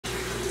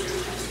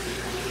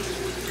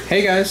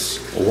Hey guys,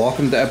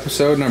 welcome to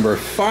episode number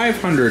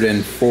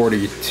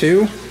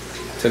 542.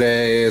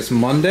 Today is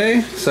Monday,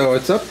 so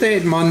it's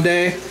Update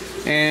Monday,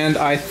 and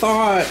I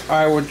thought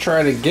I would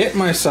try to get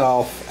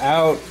myself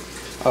out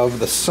of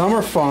the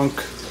summer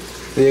funk,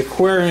 the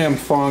aquarium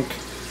funk,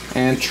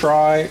 and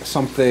try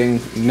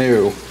something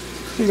new.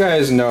 You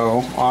guys know,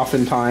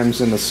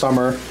 oftentimes in the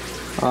summer,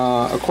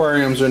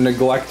 aquariums are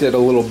neglected a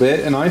little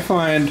bit, and I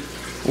find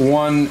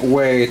one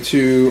way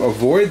to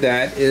avoid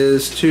that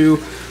is to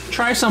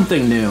try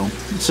something new.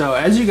 So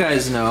as you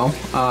guys know,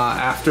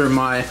 after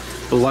my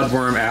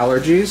bloodworm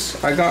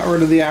allergies, I got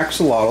rid of the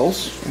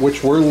axolotls,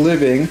 which were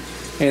living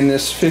in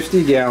this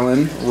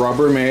 50-gallon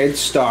Rubbermaid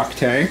stock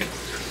tank,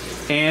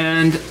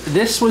 and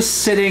this was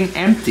sitting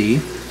empty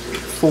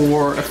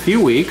for a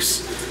few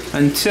weeks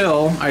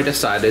until I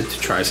decided to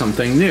try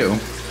something new.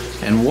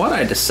 And what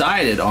I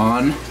decided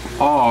on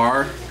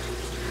are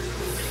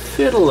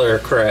fiddler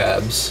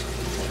crabs.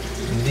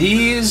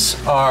 These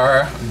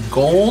are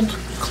gold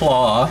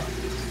claw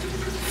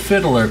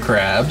fiddler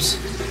crabs,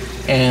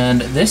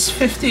 and this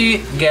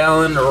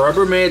 50-gallon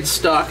Rubbermaid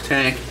stock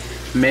tank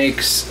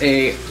makes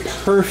a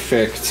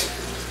perfect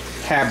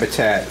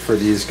habitat for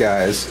these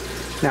guys.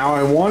 Now,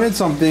 I wanted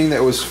something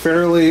that was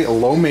fairly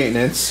low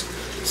maintenance,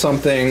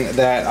 something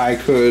that I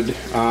could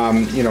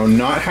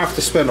not have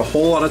to spend a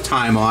whole lot of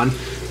time on,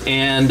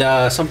 and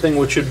something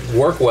which would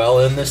work well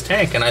in this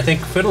tank, and I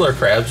think fiddler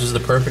crabs is the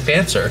perfect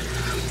answer.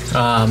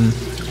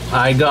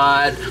 I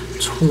got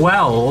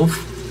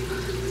 12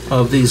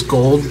 of these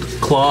gold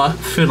claw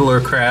fiddler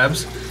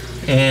crabs,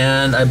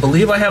 and I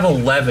believe I have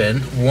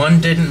 11.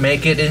 One didn't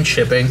make it in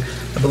shipping.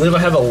 I believe I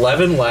have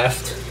 11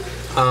 left.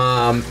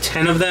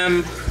 10 of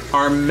them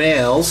are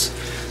males.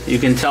 You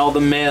can tell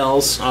the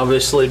males,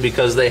 obviously,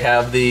 because they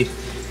have the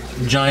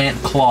giant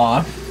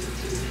claw.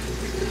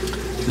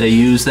 They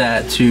use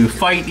that to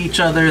fight each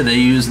other. They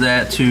use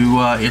that to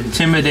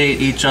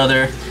intimidate each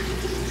other.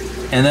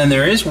 And then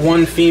there is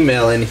one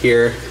female in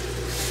here.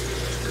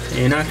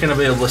 You're not going to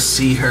be able to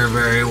see her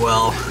very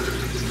well,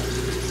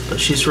 but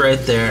she's right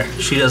there.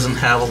 She doesn't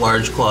have a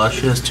large claw.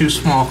 She has two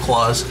small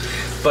claws.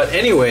 But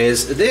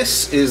anyways,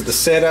 this is the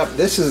setup.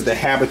 This is the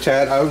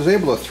habitat. I was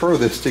able to throw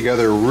this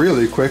together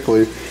really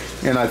quickly,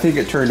 and I think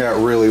it turned out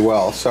really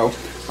well. So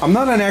I'm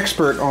not an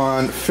expert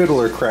on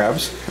fiddler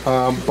crabs,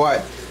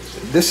 but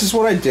this is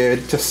what I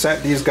did to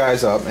set these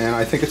guys up, and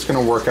I think it's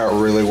going to work out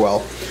really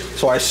well.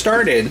 So I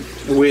started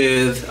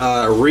with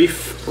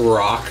reef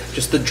rock,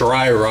 just the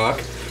dry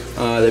rock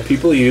that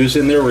people use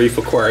in their reef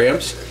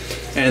aquariums,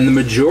 and the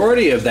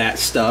majority of that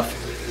stuff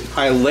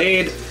I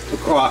laid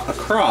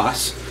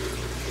across,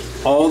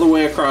 all the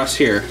way across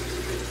here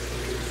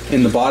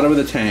in the bottom of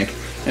the tank.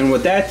 And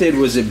what that did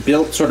was it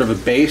built sort of a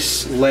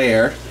base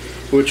layer,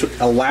 which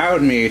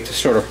allowed me to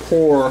sort of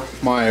pour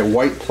my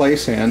white play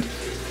sand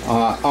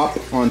up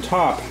on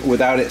top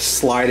without it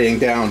sliding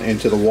down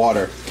into the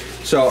water.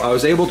 So I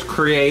was able to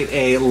create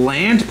a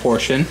land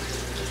portion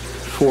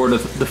for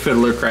the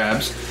fiddler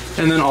crabs,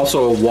 and then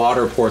also a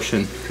water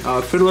portion.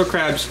 Fiddler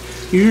crabs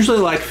usually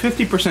like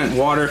 50%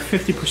 water,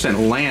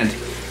 50% land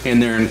in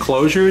their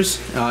enclosures.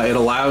 It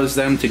allows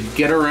them to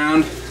get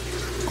around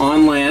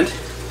on land.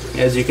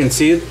 As you can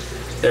see,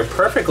 they're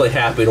perfectly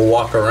happy to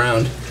walk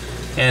around,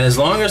 and as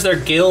long as their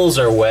gills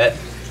are wet,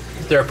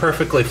 they're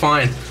perfectly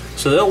fine.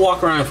 So they'll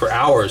walk around for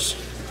hours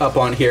up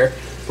on here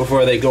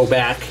before they go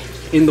back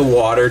in the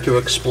water to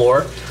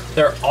explore.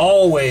 They're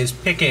always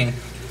picking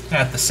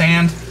at the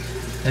sand,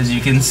 as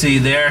you can see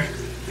there,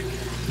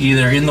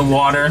 either in the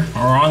water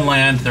or on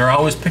land. They're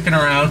always picking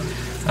around,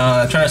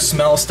 trying to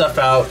smell stuff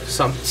out,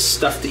 some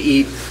stuff to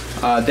eat.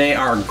 They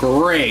are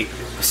great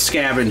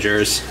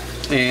scavengers,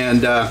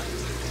 and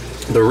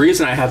the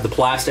reason I have the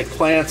plastic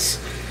plants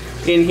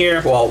in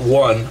here, well,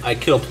 one, I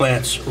kill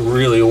plants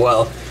really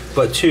well,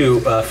 but two,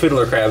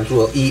 fiddler crabs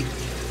will eat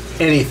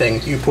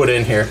anything you put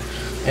in here,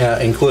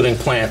 including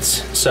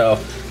plants. So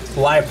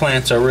live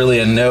plants are really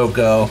a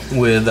no-go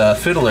with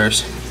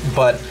fiddlers.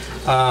 But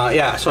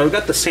yeah, so I've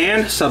got the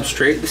sand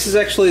substrate. This is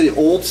actually the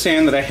old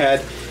sand that I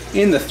had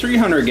in the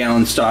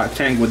 300-gallon stock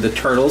tank with the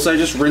turtles. I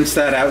just rinsed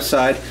that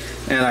outside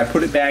and I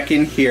put it back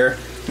in here.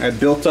 I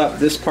built up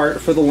this part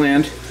for the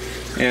land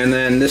and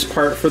then this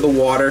part for the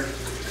water.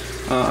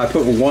 I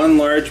put one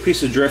large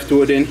piece of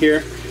driftwood in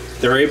here.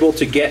 They're able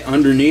to get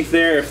underneath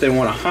there if they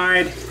want to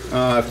hide,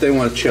 if they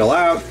want to chill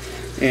out.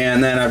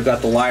 And then I've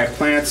got the live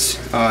plants.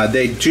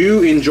 They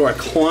do enjoy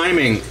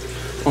climbing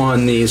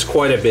on these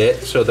quite a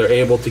bit, so they're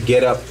able to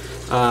get up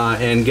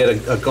and get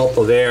a gulp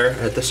of air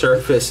at the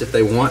surface if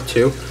they want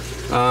to.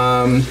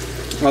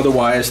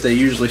 Otherwise, they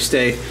usually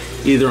stay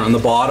either on the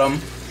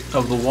bottom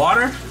of the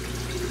water.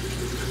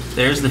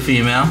 There's the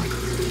female.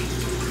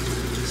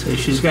 So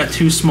she's got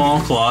two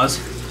small claws.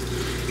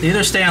 They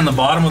either stay on the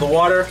bottom of the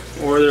water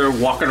or they're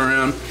walking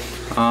around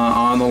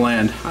on the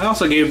land. I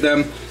also gave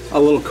them a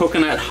little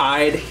coconut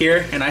hide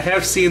here, and I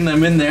have seen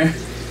them in there.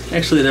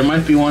 Actually, there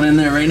might be one in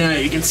there right now.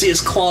 You can see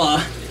his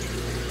claw.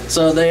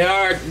 So they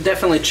are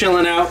definitely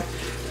chilling out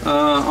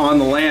on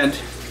the land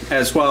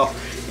as well.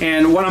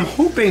 And what I'm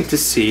hoping to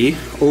see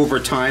over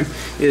time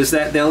is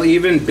that they'll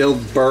even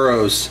build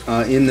burrows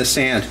in the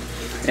sand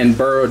and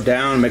burrow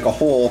down, make a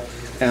hole,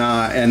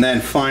 and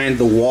then find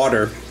the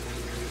water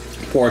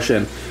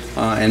portion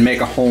and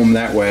make a home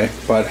that way.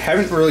 But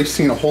haven't really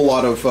seen a whole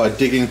lot of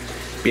digging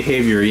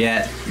behavior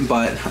yet,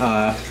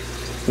 but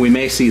we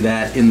may see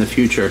that in the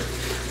future.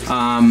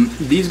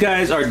 These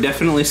guys are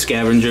definitely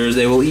scavengers.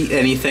 They will eat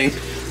anything.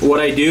 What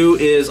I do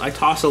is I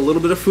toss a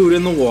little bit of food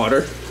in the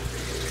water,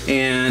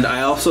 and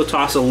I also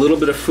toss a little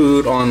bit of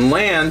food on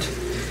land,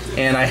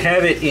 and I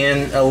have it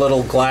in a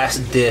little glass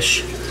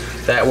dish.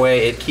 That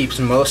way it keeps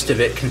most of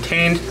it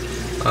contained,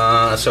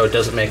 so it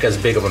doesn't make as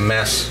big of a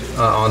mess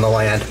on the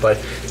land. But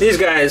these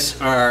guys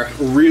are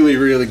really,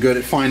 really good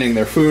at finding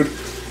their food.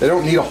 They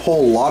don't need a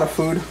whole lot of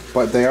food,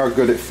 but they are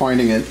good at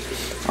finding it.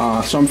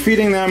 So I'm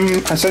feeding them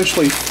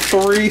essentially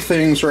 3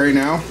 things right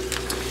now.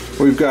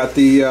 We've got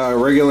the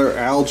regular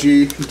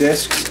algae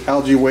discs,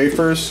 algae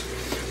wafers,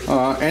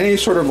 any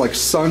sort of like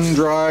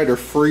sun-dried or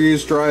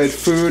freeze-dried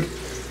food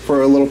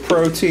for a little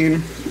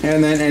protein,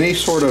 and then any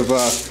sort of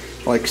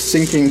like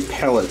sinking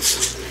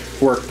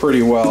pellets work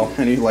pretty well.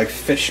 Any like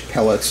fish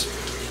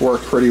pellets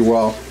work pretty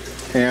well.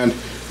 And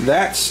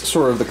that's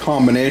sort of the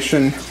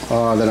combination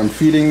that I'm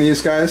feeding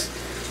these guys,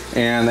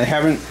 and they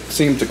haven't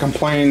seemed to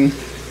complain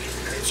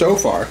so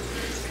far.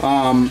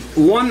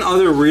 One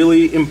other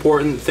really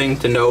important thing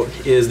to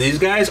note is these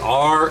guys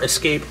are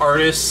escape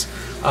artists.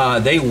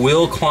 They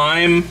will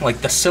climb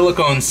like the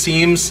silicone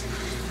seams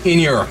in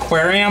your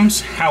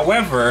aquariums.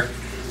 However,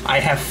 I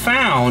have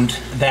found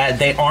that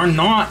they are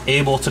not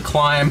able to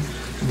climb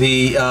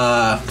the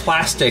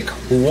plastic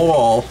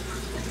wall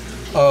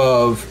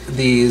of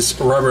these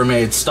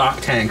Rubbermaid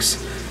stock tanks.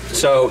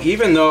 So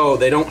even though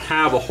they don't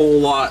have a whole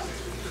lot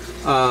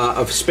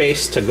of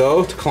space to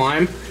go to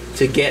climb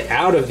to get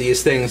out of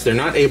these things, they're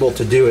not able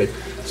to do it.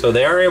 So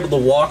they are able to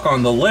walk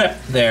on the lip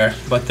there,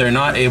 but they're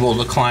not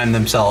able to climb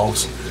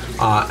themselves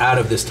out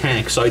of this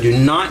tank. So I do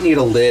not need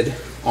a lid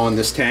on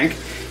this tank.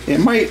 It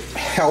might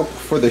help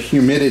for the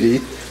humidity,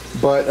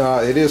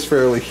 but it is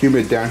fairly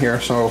humid down here,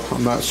 so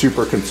I'm not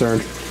super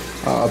concerned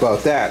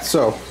about that.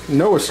 So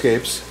no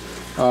escapes.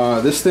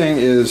 This thing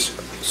is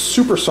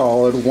super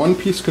solid,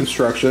 one-piece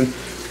construction,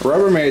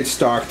 Rubbermaid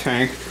stock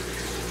tank.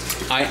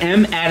 I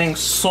am adding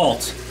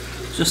salt,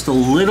 just a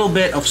little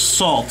bit of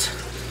salt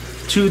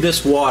to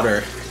this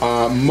water.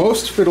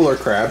 Most fiddler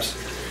crabs,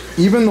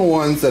 even the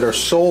ones that are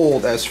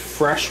sold as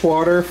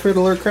freshwater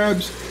fiddler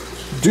crabs,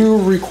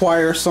 do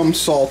require some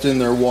salt in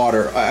their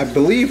water. I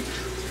believe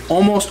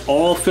almost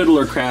all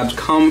fiddler crabs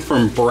come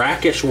from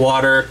brackish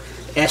water,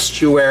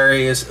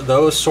 estuaries,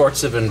 those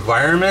sorts of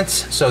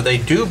environments, so they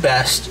do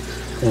best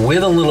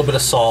with a little bit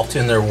of salt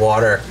in their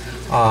water.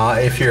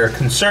 If you're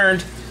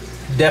concerned,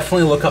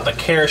 definitely look up a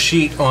care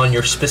sheet on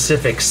your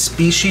specific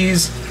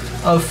species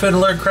of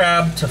fiddler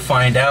crab to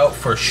find out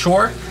for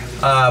sure.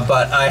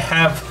 But I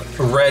have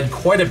read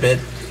quite a bit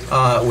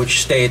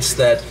which states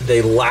that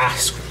they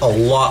last a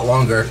lot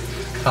longer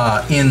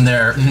in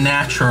their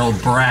natural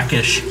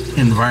brackish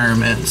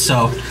environment.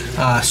 So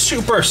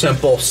super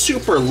simple,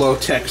 super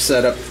low-tech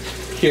setup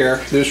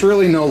here. There's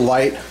really no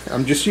light.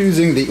 I'm just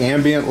using the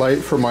ambient light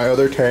for my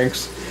other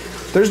tanks.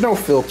 There's no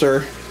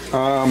filter.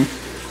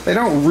 They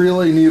don't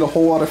really need a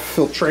whole lot of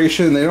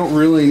filtration. They don't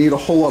really need a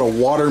whole lot of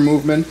water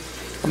movement.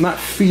 I'm not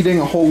feeding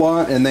a whole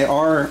lot, and they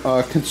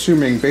are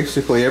consuming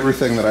basically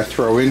everything that I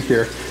throw in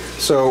here.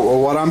 So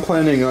what I'm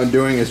planning on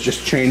doing is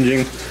just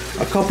changing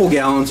a couple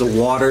gallons of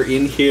water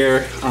in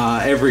here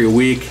every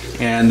week,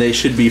 and they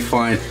should be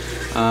fine.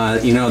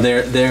 You know,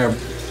 they're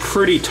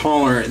pretty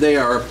tolerant. They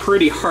are a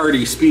pretty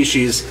hardy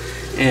species,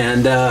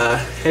 and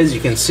as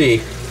you can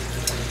see,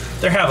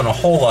 they're having a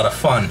whole lot of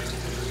fun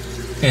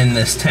in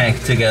this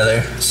tank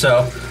together.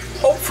 So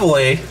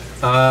hopefully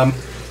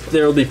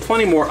there will be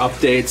plenty more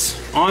updates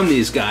on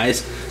these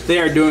guys. They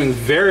are doing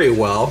very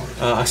well.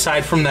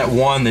 Aside from that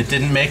one that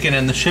didn't make it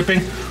in the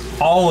shipping,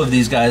 all of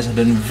these guys have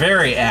been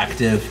very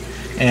active,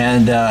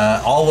 and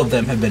all of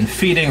them have been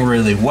feeding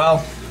really well.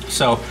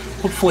 So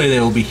hopefully they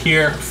will be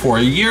here for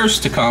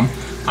years to come.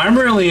 I'm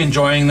really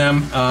enjoying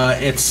them.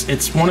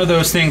 It's one of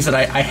those things that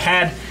I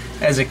had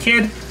as a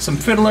kid, some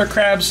fiddler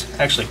crabs.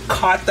 Actually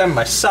caught them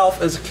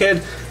myself as a kid.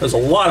 It was a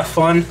lot of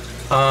fun.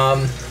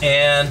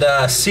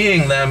 And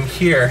seeing them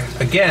here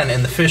again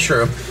in the fish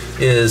room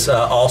is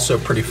also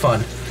pretty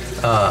fun.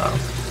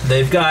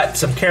 They've got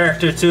some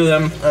character to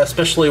them,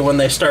 especially when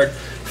they start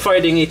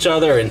fighting each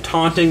other and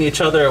taunting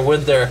each other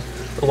with their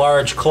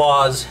large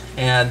claws.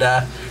 And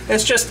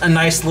it's just a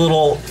nice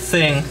little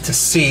thing to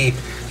see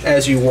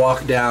as you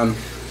walk down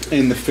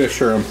in the fish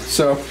room.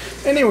 So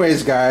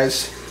anyways,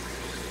 guys,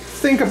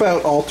 think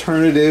about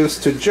alternatives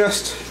to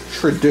just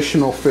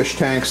traditional fish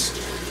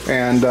tanks,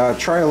 and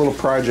try a little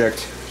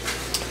project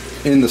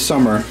in the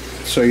summer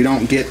so you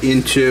don't get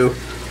into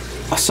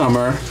a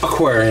summer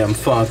aquarium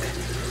funk.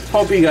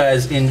 Hope you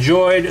guys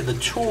enjoyed the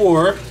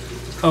tour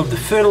of the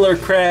fiddler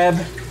crab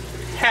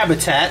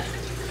habitat.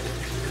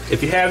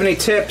 If you have any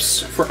tips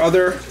for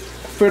other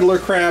fiddler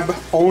crab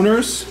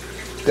owners,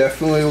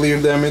 definitely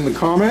leave them in the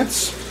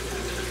comments.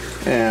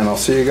 and I'll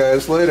see you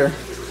guys later.